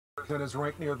and is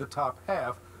ranked near the top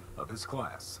half of his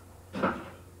class.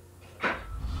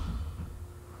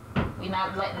 We're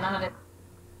not letting none of it.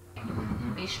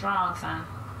 Be strong, son.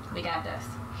 We got this.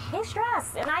 He's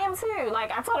stressed, and I am too.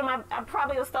 Like, I told him I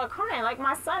probably would start crying. Like,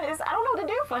 my son is, I don't know what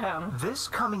to do for him. This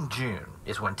coming June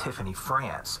is when Tiffany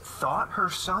France thought her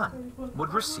son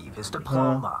would receive his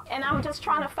diploma. And I'm just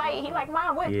trying to fight. He like,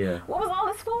 Mom, what was all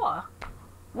this for?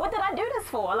 What did I do this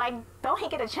for? Like, don't he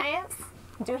get a chance?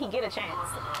 Do he get a chance?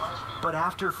 But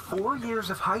after 4 years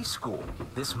of high school,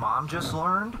 this mom just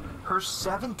learned her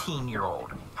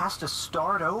 17-year-old has to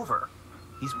start over.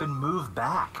 He's been moved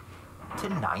back to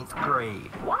 9th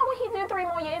grade. Why would he do 3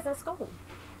 more years in school?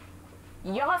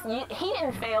 He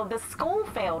didn't fail. The school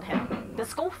failed him. The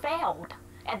school failed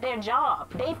at their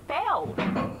job. They failed.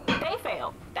 They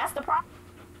failed. That's the problem.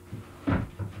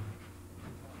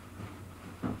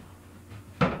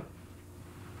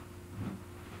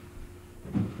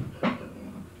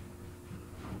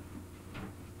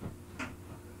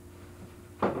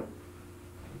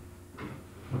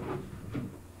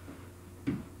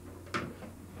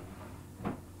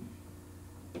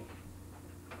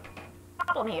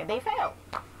 Here. They failed.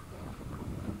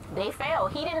 They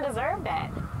failed. He didn't deserve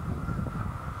that.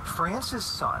 France's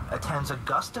son attends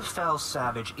Augusta Fells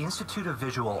Savage Institute of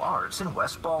Visual Arts in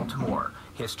West Baltimore.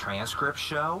 His transcripts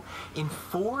show in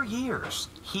 4 years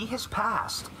he has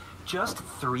passed just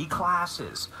 3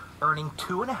 classes, earning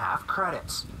 2.5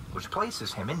 credits, which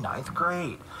places him in 9th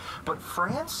grade. But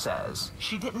France says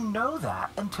she didn't know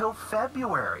that until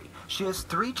February. She has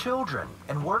 3 children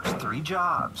and works 3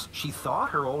 jobs. She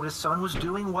thought her oldest son was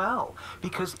doing well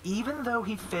because even though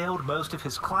he failed most of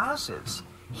his classes,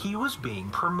 he was being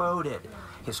promoted.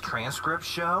 His transcripts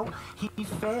show he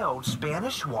failed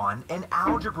Spanish 1 and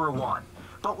Algebra 1,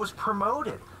 but was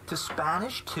promoted to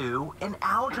Spanish 2 and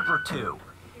Algebra 2.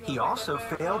 He also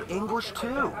failed English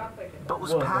 2, but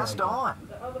was passed on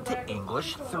to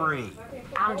English 3.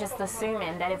 I'm just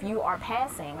assuming that if you are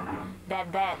passing,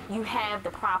 that you have the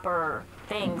proper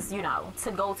things, you know,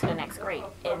 to go to the next grade.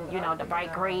 And, you know, the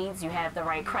right grades, you have the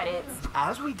right credits.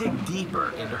 As we dig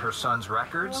deeper into her son's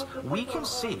records, we can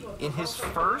see in his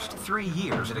first 3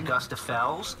 years at Augusta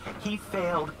Fells, he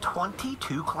failed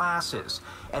 22 classes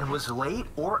and was late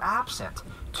or absent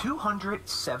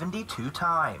 272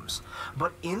 times.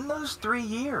 But in those 3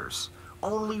 years,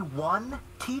 only 1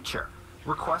 teacher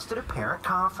requested a parent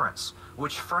conference,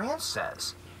 which France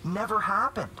says never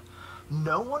happened.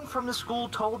 No one from the school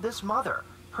told this mother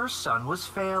her son was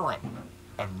failing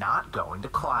and not going to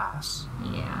class.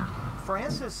 Yeah.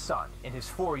 France's son, in his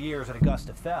 4 years at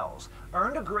Augusta Fells,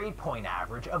 earned a grade point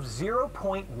average of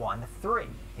 0.13.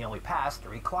 He only passed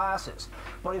 3 classes,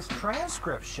 but his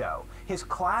transcripts show his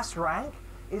class rank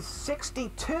is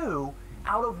 62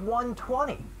 out of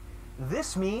 120.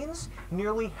 This means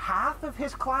nearly half of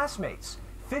his classmates,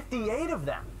 58 of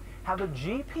them, have a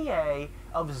GPA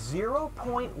of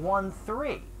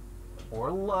 0.13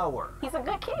 or lower. He's a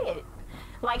good kid.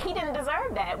 Like, he didn't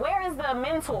deserve that. Where is the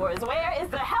mentors? Where is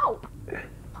the help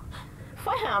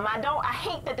for him? I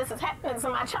hate that this is happening to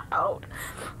my child.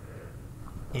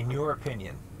 In your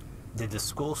opinion, did the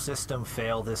school system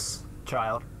fail this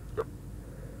child?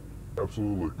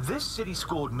 Absolutely. This city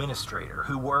school administrator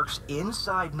who works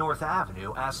inside North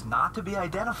Avenue asked not to be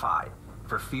identified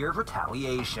for fear of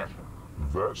retaliation.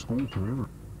 That school community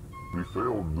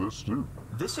failed this student.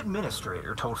 This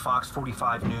administrator told Fox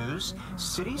 45 News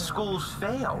city schools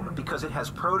failed because it has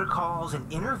protocols and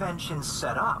interventions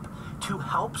set up to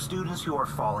help students who are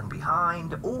falling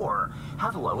behind or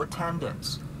have low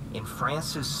attendance. In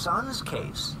France's son's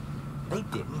case, they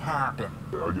didn't happen.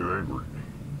 I get angry.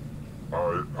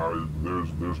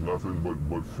 There's nothing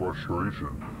but frustration.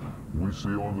 We see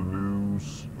on the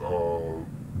news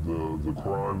the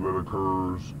crime that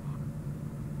occurs.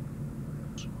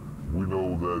 We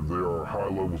know that there are high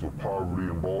levels of poverty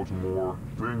in Baltimore.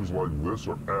 Things like this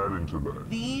are adding to that.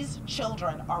 These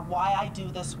children are why I do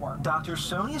this work. Dr.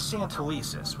 Sonia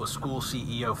Santelises was school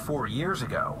CEO 4 years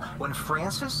ago when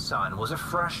France's son was a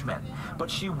freshman,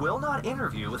 but she will not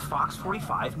interview with Fox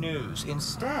 45 News.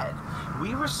 Instead,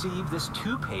 we received this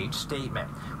 2-page statement,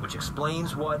 which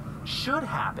explains what should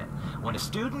happen when a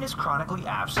student is chronically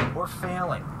absent or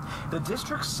failing. The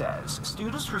district says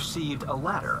students received a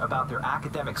letter about their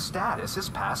academic status this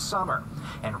past summer,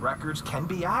 and records can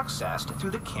be accessed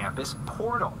through the campus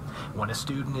portal. When a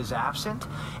student is absent,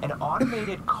 an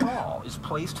automated call is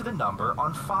placed to the number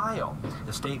on file.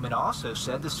 The statement also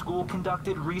said the school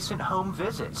conducted recent home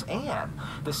visits and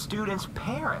the student's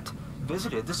parent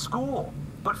visited the school.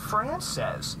 But France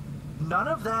says none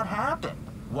of that happened.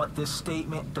 What this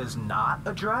statement does not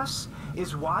address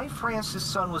is why France's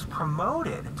son was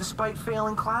promoted despite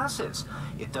failing classes.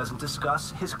 It doesn't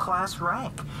discuss his class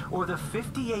rank or the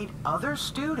 58 other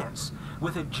students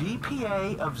with a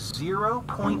GPA of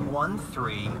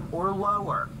 0.13 or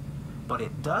lower. But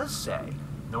it does say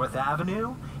North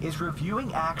Avenue is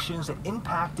reviewing actions that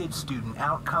impacted student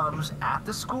outcomes at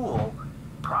the school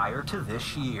prior to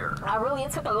this year.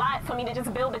 It took a lot for me to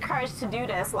just build the courage to do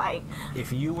this. Like,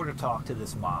 if you were to talk to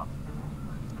this mom,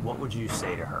 what would you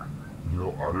say to her? You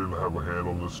know, I didn't have a hand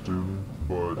on this student,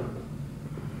 but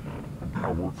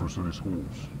I work for city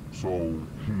schools, so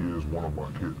he is one of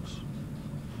my kids.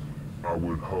 I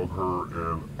would hug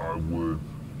her and I would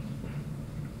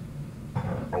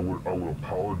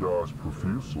apologize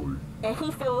profusely. and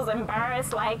he feels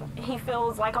embarrassed, like he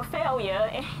feels like a failure,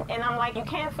 and I'm like, you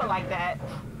can't feel like that,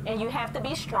 and you have to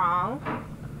be strong.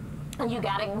 And you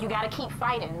gotta keep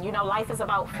fighting. You know, life is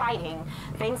about fighting.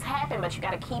 Things happen, but you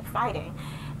gotta keep fighting.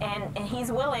 And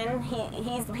he's willing.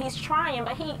 He's trying,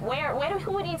 but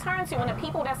who would he turn to when the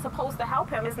people that's supposed to help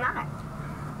him is not?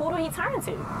 Who do he turn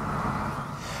to?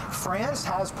 France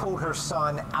has pulled her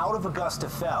son out of Augusta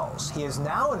Fells. He is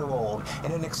now enrolled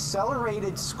in an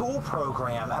accelerated school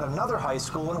program at another high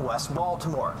school in West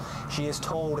Baltimore. She is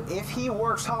told if he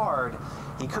works hard,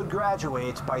 he could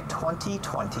graduate by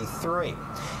 2023.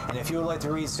 And if you would like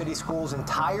to read City Schools'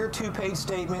 entire two-page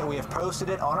statement, we have posted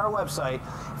it on our website,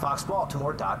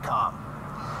 foxbaltimore.com.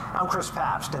 I'm Chris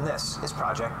Pabst, and this is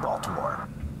Project Baltimore.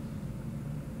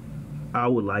 I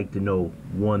would like to know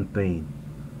one thing.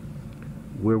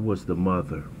 Where was the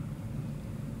mother?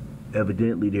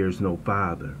 Evidently, there's no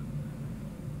father.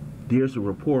 There's a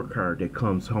report card that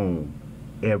comes home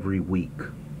every week,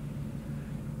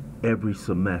 every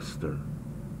semester.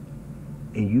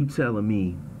 And you telling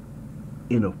me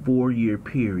in a 4-year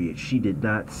period she did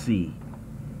not see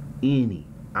any,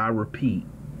 I repeat,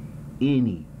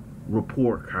 any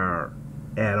report card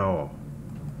at all.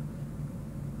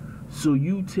 So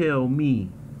you tell me,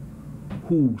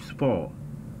 whose fault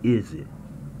is it?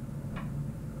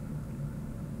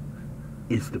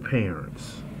 It's the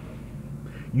parents.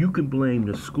 You can blame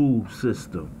the school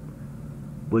system,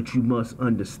 but you must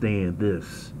understand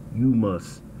this. You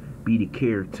must be the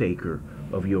caretaker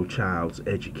of your child's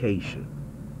education.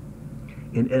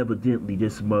 And evidently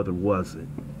this mother wasn't.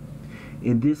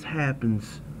 And this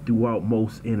happens throughout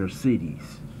most inner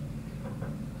cities.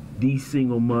 These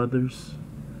single mothers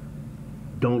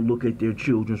don't look at their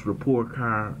children's report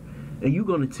card. And you're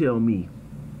going to tell me,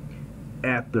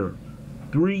 after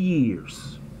 3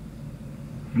 years,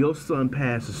 your son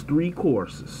passes 3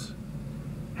 courses,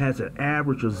 has an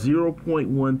average of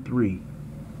 0.13,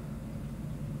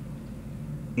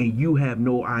 and you have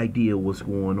no idea what's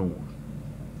going on.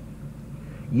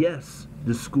 Yes,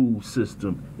 the school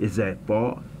system is at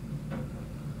fault,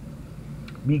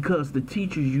 because the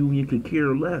teachers union can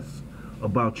care less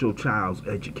about your child's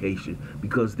education,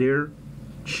 because their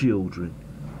children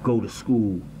go to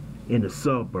school in the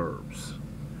suburbs.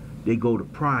 They go to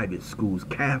private schools,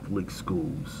 Catholic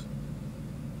schools.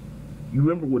 You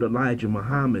remember what Elijah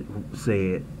Muhammad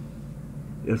said?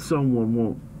 If someone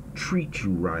won't treat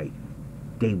you right,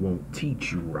 they won't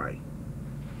teach you right.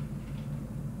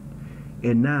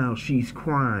 And now she's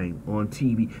crying on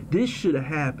TV. This should have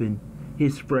happened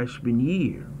his freshman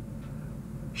year.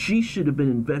 She should have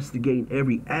been investigating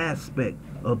every aspect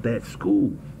of that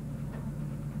school.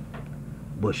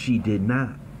 But she did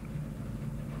not.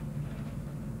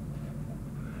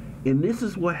 And this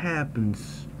is what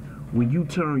happens when you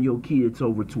turn your kids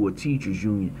over to a teachers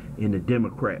union in the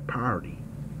Democrat Party.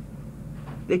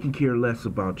 They can care less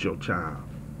about your child.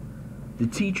 The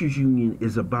teachers union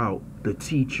is about the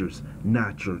teachers,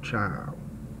 not your child.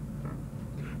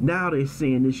 Now they're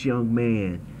saying this young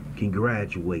man can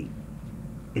graduate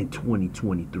in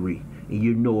 2023, and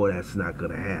you know that's not going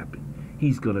to happen.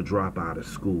 He's going to drop out of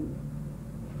school.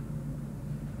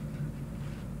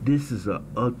 This is a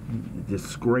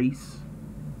disgrace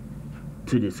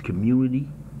to this community,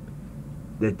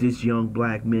 that this young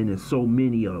black men, and so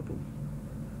many of them,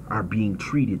 are being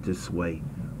treated this way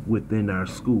within our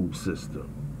school system.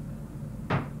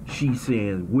 She's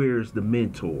saying, where's the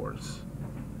mentors?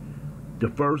 The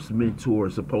first mentor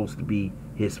is supposed to be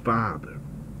his father,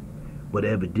 but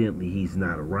evidently he's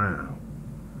not around.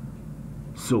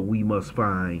 So we must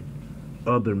find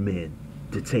other men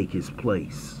to take his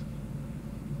place.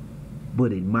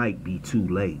 But it might be too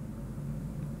late.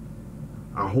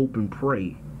 I hope and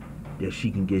pray that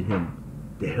she can get him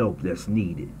the help that's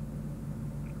needed.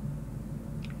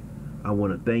 I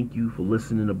want to thank you for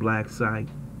listening to Black Site.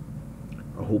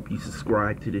 I hope you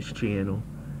subscribe to this channel,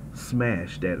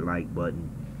 smash that like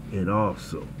button, and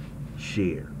also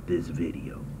share this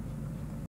video.